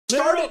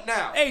Start it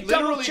now. Hey,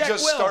 literally check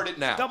just Will. start it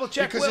now. Double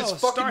check because Will.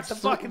 It's fucking Start the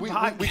fucking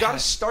podcast. We got to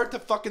start the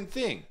fucking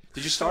thing.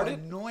 Did you start it?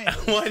 Annoying.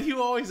 Why do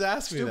you always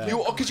ask me that?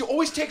 Because you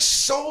always take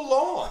so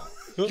long.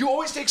 You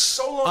always take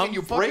so long and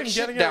you break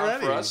shit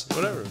down for us.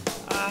 Whatever.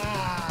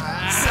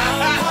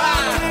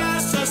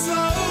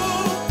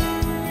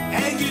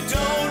 And you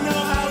don't know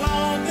how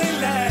long they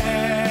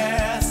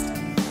last.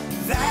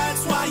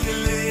 That's why you're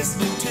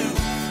listening to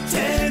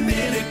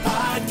 10-Minute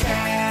Podcast.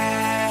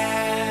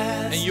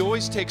 And you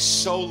always take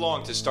so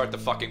long to start the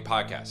fucking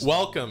podcast.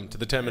 Welcome to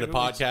the 10-Minute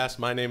Podcast.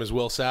 My name is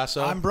Will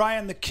Sasso. I'm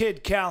Bryan the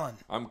Kid Callen.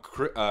 I'm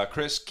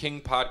Chris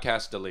King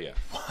Podcast Dalia.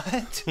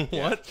 What?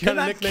 What kind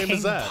of nickname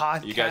is that?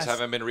 Podcast. You guys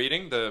haven't been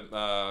reading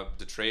the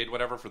trade,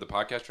 whatever, for the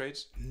podcast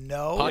trades?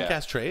 No.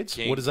 Podcast trades?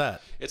 King. What is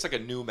that? It's like a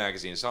new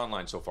magazine. It's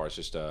online so far. It's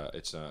just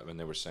when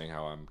they were saying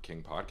how I'm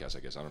King Podcast,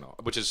 I guess. I don't know.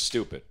 Which is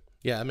stupid.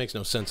 Yeah, that makes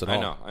no sense at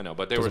all. I know.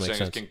 But they Doesn't were make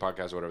saying it's sense. King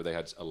Podcast or whatever. They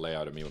had a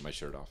layout of me with my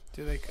shirt off.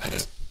 Do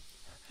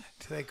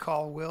they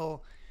call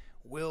Will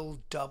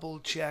double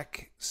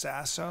check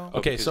Sasso?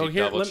 Okay, because so he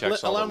here,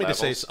 double-checks all allow the me to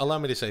say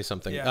levels.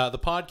 something. Yeah. The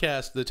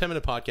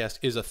 10-Minute Podcast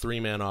is a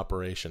 3-man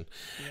operation,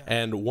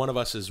 and one of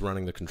us is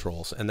running the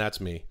controls, and that's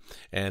me.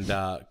 And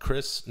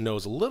Chris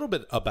knows a little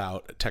bit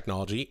about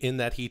technology in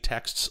that he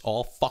texts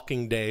all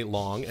fucking day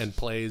long and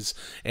plays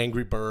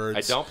Angry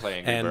Birds. I don't play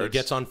Angry and Birds.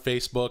 gets on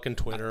Facebook and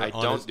Twitter I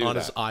on don't his, do on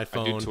that. his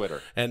iPhone. I do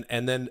Twitter. And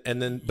then but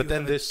You then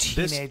have a this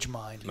teenage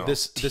mind. No.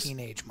 this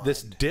Teenage mind.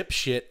 this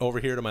dipshit over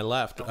here to my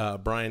left,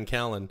 Bryan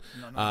Callen,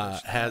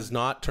 has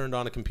not turned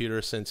on a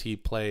computer since he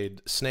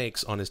played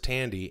Snakes on his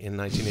Tandy in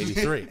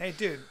 1983. Hey,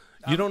 dude.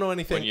 You don't know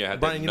anything, When you had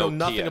the Brian. You know Nokia.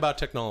 nothing about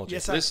technology.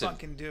 Yes, Listen. I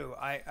fucking do.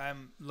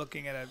 I'm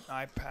looking at an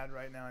iPad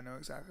right now. I know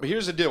exactly. But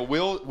here's the deal.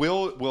 Will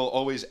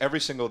always, every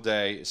single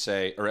day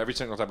say, or every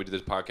single time we do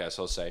this podcast,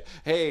 he'll say,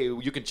 hey,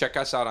 you can check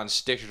us out on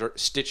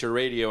Stitcher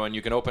Radio, and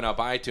you can open up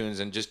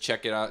iTunes and just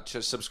check it out.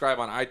 Just subscribe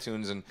on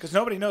iTunes. Because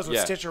nobody knows what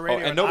Stitcher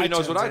Radio and nobody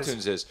knows what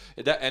iTunes iTunes is.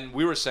 And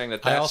we were saying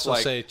that I that's also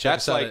like, say check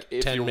that's us out like at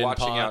if 10 you're Min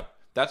watching Pod. out.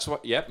 That's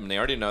what. Yep, and they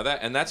already know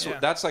that. And that's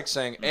that's like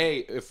saying, hey,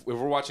 if we're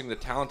watching The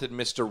Talented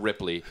Mr.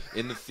 Ripley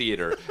in the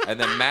theater, and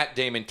then Matt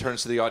Damon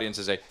turns to the audience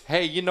and say,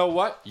 hey, you know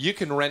what? You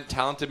can rent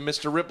Talented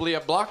Mr. Ripley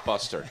at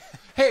Blockbuster.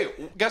 Hey,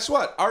 guess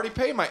what? I already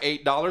paid my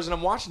 $8 and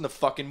I'm watching the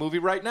fucking movie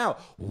right now.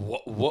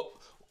 What?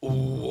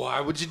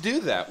 Why would you do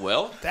that,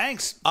 Will?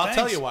 Thanks. I'll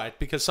tell you why.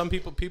 Because some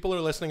people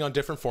are listening on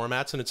different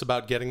formats, and it's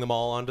about getting them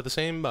all onto the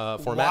same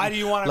format. Why do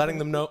you want to letting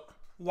them know?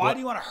 Why do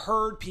you want to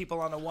herd people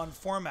onto one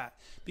format?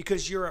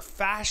 Because you're a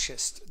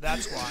fascist.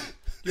 That's why.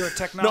 You're a No,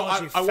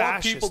 technology I want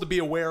fascist. people to be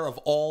aware of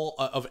all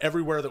of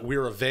everywhere that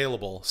we're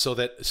available, so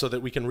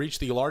that we can reach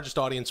the largest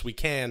audience we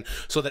can,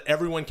 so that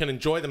everyone can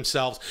enjoy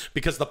themselves.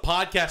 Because the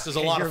podcast is a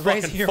lot you're of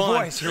fucking raising your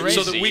fun, voice. You're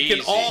so that we can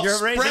Easy. all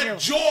You're raising spread your-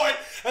 joy,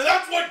 and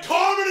that's what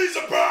comedy's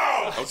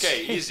about.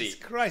 Okay, easy.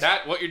 Christ.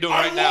 That what you're doing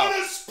right now. I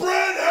want to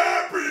spread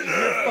happiness.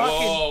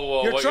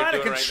 Whoa, You're what trying to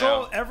doing right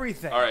control now.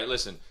 everything. All right,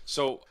 listen.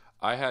 So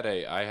I had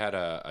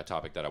a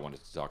topic that I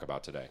wanted to talk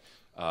about today.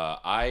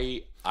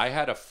 I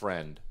had a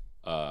friend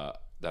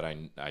that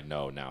I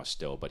know now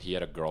still, but he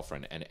had a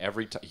girlfriend, and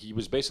every time he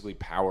was basically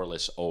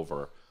powerless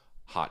over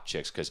hot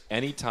chicks, because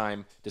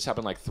anytime, this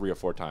happened like 3 or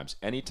 4 times,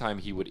 anytime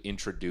he would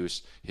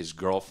introduce his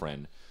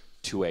girlfriend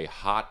to a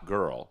hot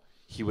girl,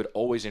 he would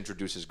always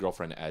introduce his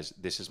girlfriend as,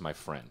 this is my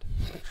friend.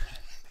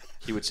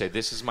 He would say,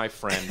 this is my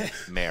friend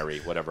Mary,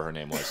 whatever her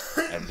name was,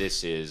 and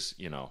this is,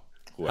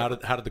 whoever.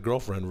 How did the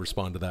girlfriend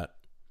respond to that?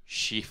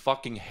 She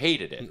fucking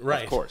hated it,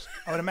 Right. of course.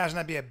 I would imagine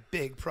that'd be a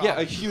big problem.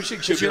 Yeah, a huge thing.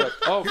 She'd be like,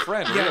 oh,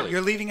 friend, Yeah, really?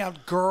 you're leaving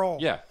out girl.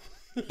 Yeah.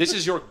 This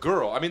is your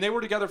girl. I mean, they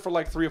were together for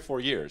like 3 or 4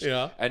 years.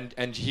 Yeah.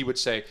 And he would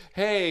say,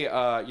 hey,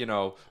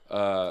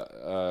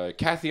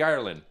 Kathy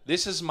Ireland,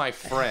 this is my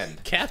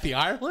friend. Kathy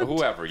Ireland?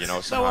 Whoever,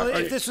 some So well, hot if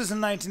chick. this was in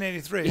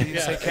 1983, you'd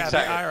say Kathy exactly.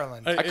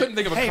 Ireland. I couldn't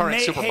think of a Hey, current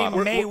May, supermodel.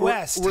 hey, May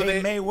West.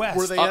 Hey, May West.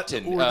 Were they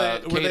Upton,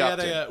 Kate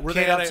Upton.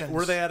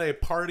 were they at a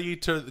party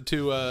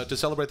to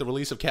celebrate the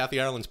release of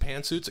Kathy Ireland's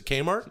pantsuits at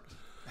Kmart?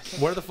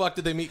 Where the fuck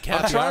did they meet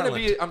Kathy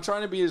Ireland? I'm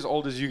trying to be as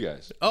old as you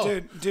guys. Oh,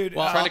 dude.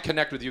 I'm trying to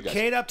connect with you guys.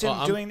 Kate Upton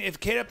Well, if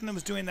Kate Upton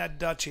was doing that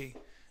duchy,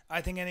 I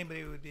think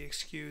anybody would be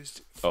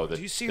excused. Oh, Do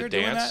you see the her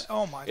dance? doing that?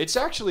 Oh my! It's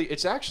actually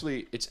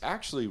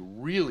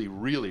really,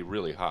 really,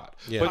 really hot.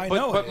 Yeah. But, I but,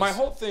 know but it my is.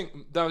 whole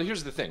thing. Now,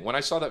 here's the thing. When I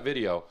saw that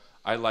video,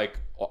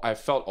 I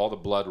felt all the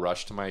blood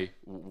rush to my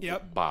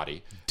Yep.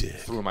 body,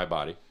 through my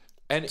body,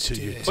 and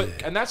your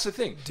and that's the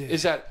thing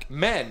is that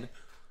men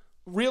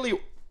really.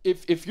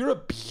 If you're a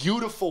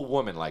beautiful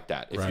woman like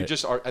that, if you Right.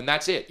 just are, and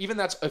that's it, even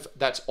if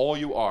that's all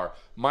you are,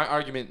 my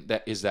argument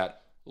is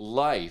that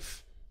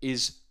life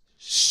is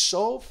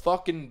so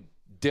fucking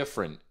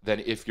different than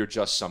if you're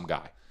just some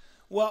guy.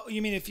 Well,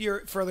 you mean if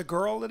you're for the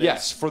girl?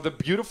 Yes, for the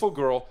beautiful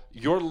girl,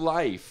 your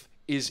life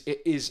is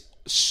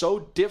so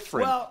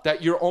different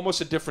that you're almost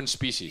a different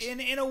species.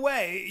 In a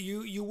way,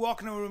 you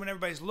walk into a room and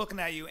everybody's looking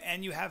at you,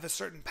 and you have a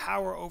certain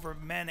power over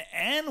men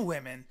and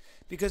women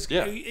because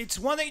it's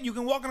one thing you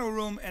can walk into a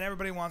room and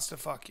everybody wants to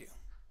fuck you.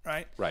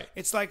 right? Right.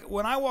 It's like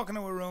when I walk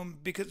into a room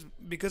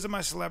because of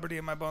my celebrity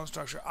and my bone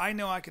structure, I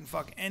know I can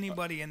fuck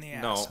anybody in the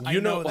ass. No. I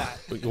know that.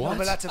 What? No,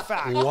 but that's a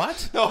fact.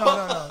 What?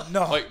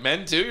 No. Like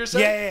men too, you're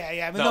saying?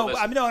 Yeah. No,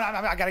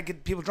 I gotta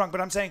get people drunk,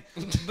 but I'm saying,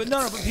 but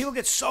people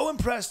get so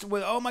impressed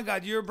with, oh my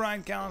God, you're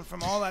Bryan Callen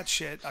from all that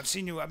shit. I've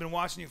seen you. I've been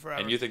watching you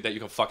forever. And you think that you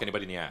can fuck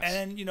anybody in the ass?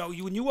 And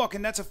when you walk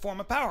in, that's a form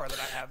of power that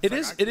I have. It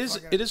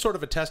is sort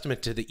of a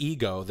testament to the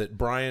ego that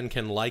Bryan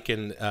can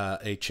liken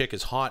a chick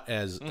as hot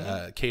as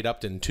Kate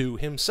Upton to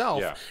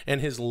himself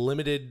and his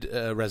limited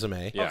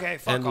resume. Yeah. Okay,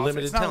 fuck and off.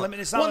 limited It's not talent.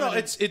 limited. It's not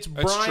limited. It's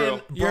Bryan.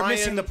 true. You're Bryan-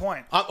 missing the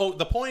point.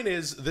 The point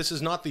is, this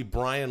is not the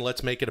Bryan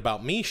Let's Make It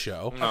About Me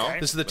show. No, Okay.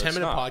 This is the it's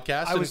 10-minute not.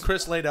 podcast, and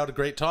Chris laid out a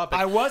great topic.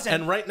 I wasn't.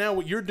 And right now,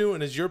 what you're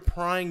doing is you're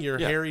prying your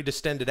hairy,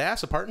 distended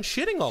ass apart and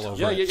shitting all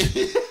over it.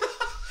 Yeah.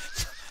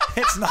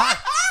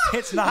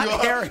 It's not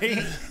hairy.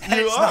 And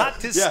it's not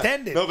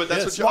distended. No, but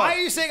that's what you Why are. are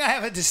you saying I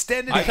have a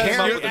distended I came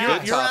up hairy with a ass?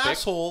 good Your topic.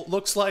 asshole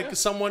looks like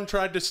someone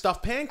tried to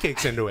stuff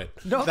pancakes into it.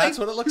 No, That's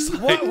what it looks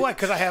like. What?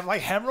 Because I have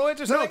like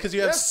hemorrhoids or something? No, because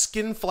you have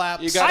skin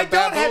flaps. You got I a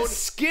don't baboon. have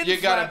skin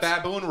You got a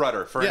flaps. baboon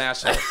rudder for an Yeah.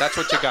 asshole. That's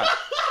what you got.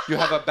 You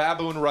have a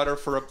baboon rudder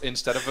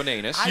instead of an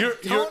anus.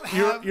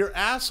 Your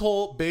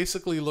asshole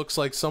basically looks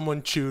like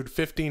someone chewed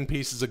 15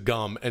 pieces of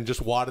gum and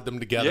just wadded them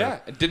together. Yeah,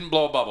 it didn't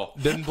blow a bubble.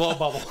 Didn't blow a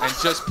bubble. And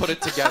just put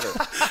it together.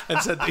 And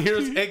said,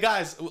 hey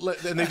guys,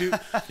 and they do.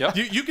 Yep.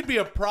 You could be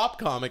a prop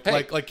comic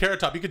like Carrot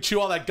Top. You could chew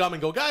all that gum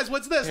and go, guys,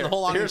 what's this? And the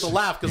whole audience will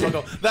laugh because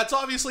they'll go, that's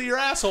obviously your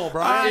asshole,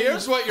 Bryan.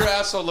 Here's what your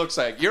asshole looks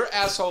like. Your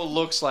asshole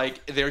looks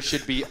like there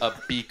should be a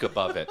beak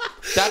above it.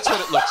 That's what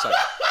it looks like.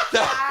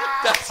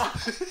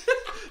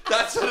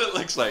 That's what it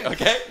looks like,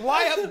 okay?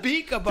 Why a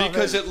beak above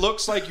Because it? it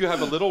looks like you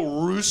have a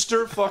little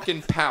rooster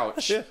fucking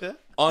pouch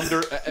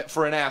under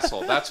for an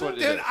asshole. That's what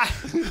it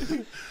is.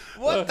 Dude,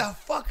 what the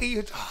fuck are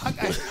you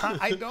talking?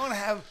 I don't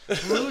have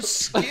loose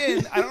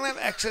skin. I don't have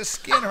excess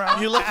skin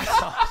around You my look-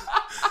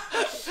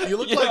 asshole. You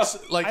look Yeah.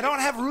 like I don't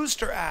have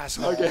rooster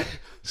asshole. Okay.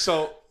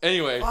 So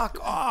anyway, Fuck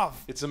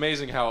off. it's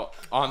amazing how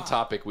on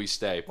topic we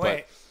stay.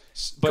 Wait.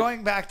 But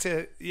Going back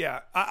to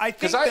I think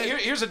because that,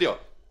 here's the deal: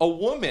 a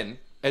woman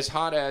as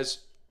hot as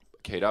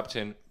Kate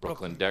Upton,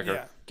 Brooklyn Decker,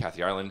 yeah.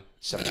 Kathy Ireland,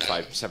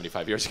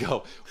 75 years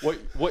ago.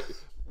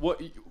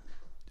 What?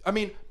 I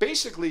mean,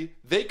 basically,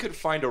 they could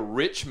find a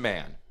rich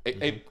man,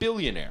 a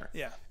billionaire,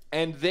 Yeah.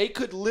 and they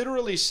could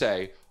literally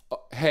say,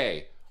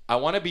 "Hey, I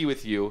want to be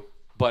with you,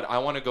 but I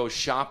want to go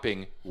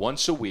shopping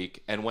once a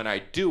week, and when I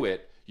do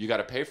it, you got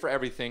to pay for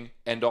everything,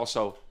 and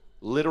also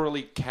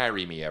literally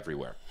carry me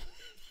everywhere."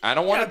 I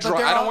don't want to but drive.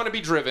 they're I don't all- want to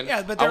be driven.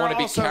 Yeah, but I they're want to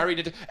be also- carried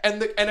into.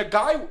 And a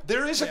guy,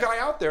 there is a guy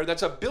out there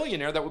that's a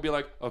billionaire that would be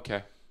like,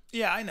 okay.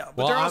 Yeah, I know.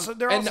 But Well, they're also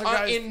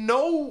guys. In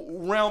no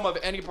realm of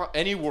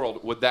any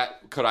world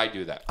could I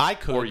do that. I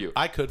could. Or you.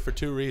 I could for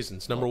two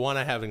reasons. Number one,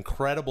 I have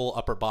incredible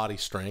upper body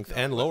strength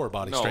and lower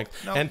body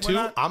strength. No, and we're two,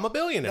 not- I'm a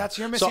billionaire. That's-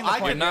 you're missing so the I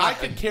point. could, You're not- I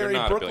could carry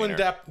you're not a Brooklyn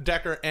billionaire.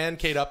 Decker and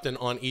Kate Upton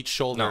on each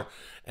shoulder No.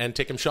 and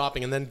take them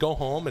shopping, and then go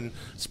home and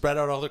spread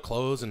out all their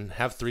clothes and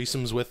have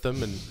threesomes with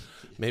them, and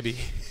maybe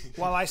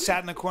while I sat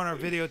in the corner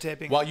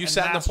videotaping. while you and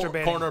sat in the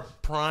masturbating. corner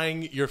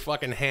prying your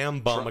fucking ham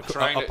bum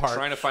Trying to apart,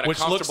 find a which looks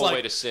comfortable like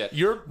way to sit. Why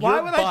your would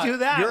I butt, do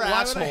that? Your Why would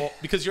I- asshole,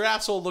 because your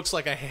asshole looks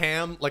like a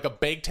ham, like a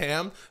baked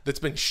ham that's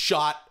been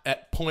shot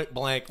at point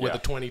blank with Yeah. a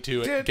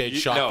 22 Dude, gauge No,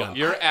 shotgun.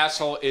 your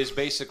asshole is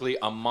basically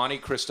a Monte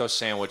Cristo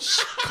sandwich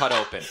cut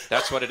open.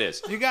 That's what it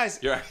is. You guys,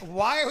 You're-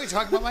 why are we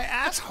talking about my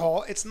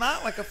asshole? It's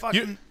not like a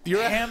fucking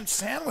You're- ham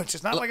sandwich.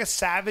 It's not like a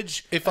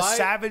savage,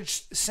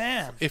 savage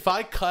Sam. If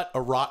I cut a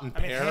rotten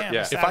mean, pear, ham,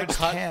 Yeah.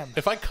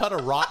 if I cut a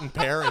rotten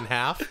pear in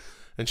half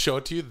and show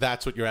it to you,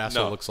 that's what your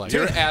asshole looks like.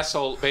 Your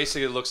asshole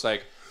basically looks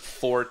like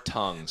 4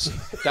 tongues.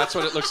 That's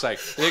what it looks like.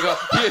 They go.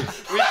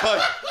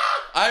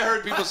 I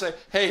heard people say,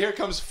 "Hey, here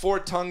comes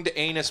 4-tongued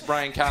anus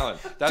Bryan Callen."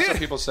 That's what Dude.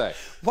 people say.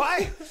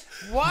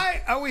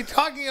 Why are we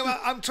talking about?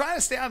 I'm trying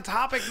to stay on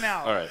topic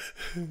now. All right.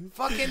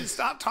 Fucking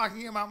stop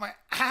talking about my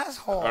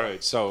asshole. All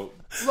right. So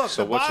Look,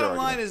 so the what's your bottom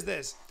line argument? is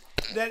this.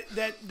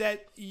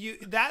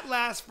 That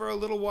lasts for a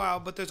little while,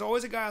 but there's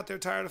always a guy out there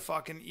tired of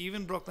fucking,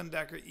 even Brooklyn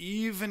Decker,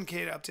 even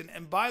Kate Upton.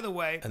 And by the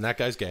way, And that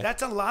guy's gay.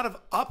 that's a lot of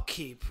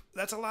upkeep.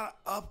 That's a lot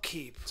of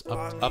upkeep.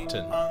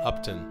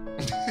 Upton.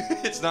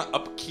 It's not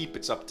upkeep.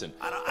 It's Upton.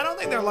 I don't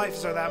think their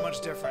lives are that much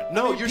different.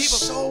 No, I mean, you're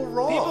so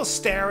wrong. People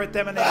stare at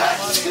them and they have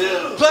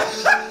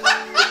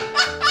money.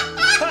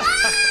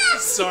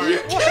 Sorry.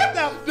 What the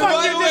fuck?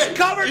 By You the just way,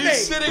 covered me.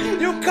 he's sitting-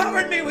 You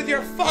covered me with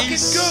your fucking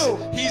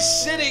goo. He's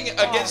sitting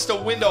against a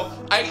window.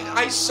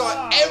 I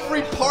saw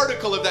every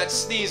particle of that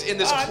sneeze in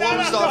this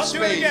closed off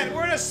Do it space. again.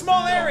 We're in a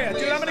small area,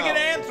 dude. I'm gonna Please, get no.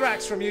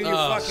 anthrax from you,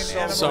 fucking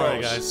animal.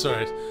 Sorry, guys.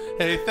 Sorry.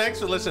 Hey, thanks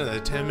for listening to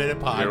the 10-minute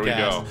podcast. Here we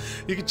go.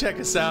 You can check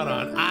us out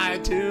on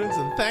iTunes,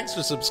 and thanks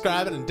for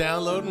subscribing and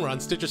downloading. We're on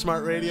Stitcher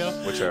Smart Radio.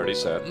 Which I already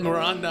said. We're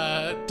on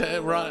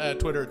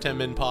Twitter at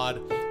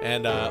 10minpod,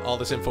 and all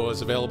this info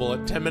is available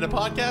at 10-minute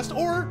podcast,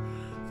 or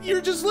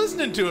you're just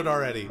listening to it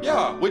already.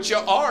 Yeah, which you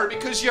are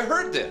because you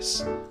heard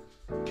this.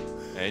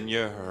 And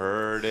you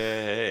heard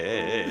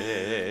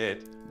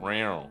it.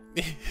 Meow.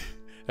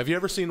 Have you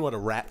ever seen what a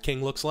rat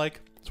king looks like?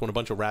 It's when a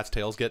bunch of rats'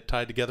 tails get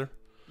tied together.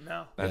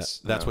 No.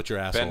 That's what your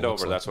asshole Bend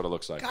looks over. like. That's what it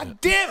looks like.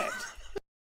 God damn it!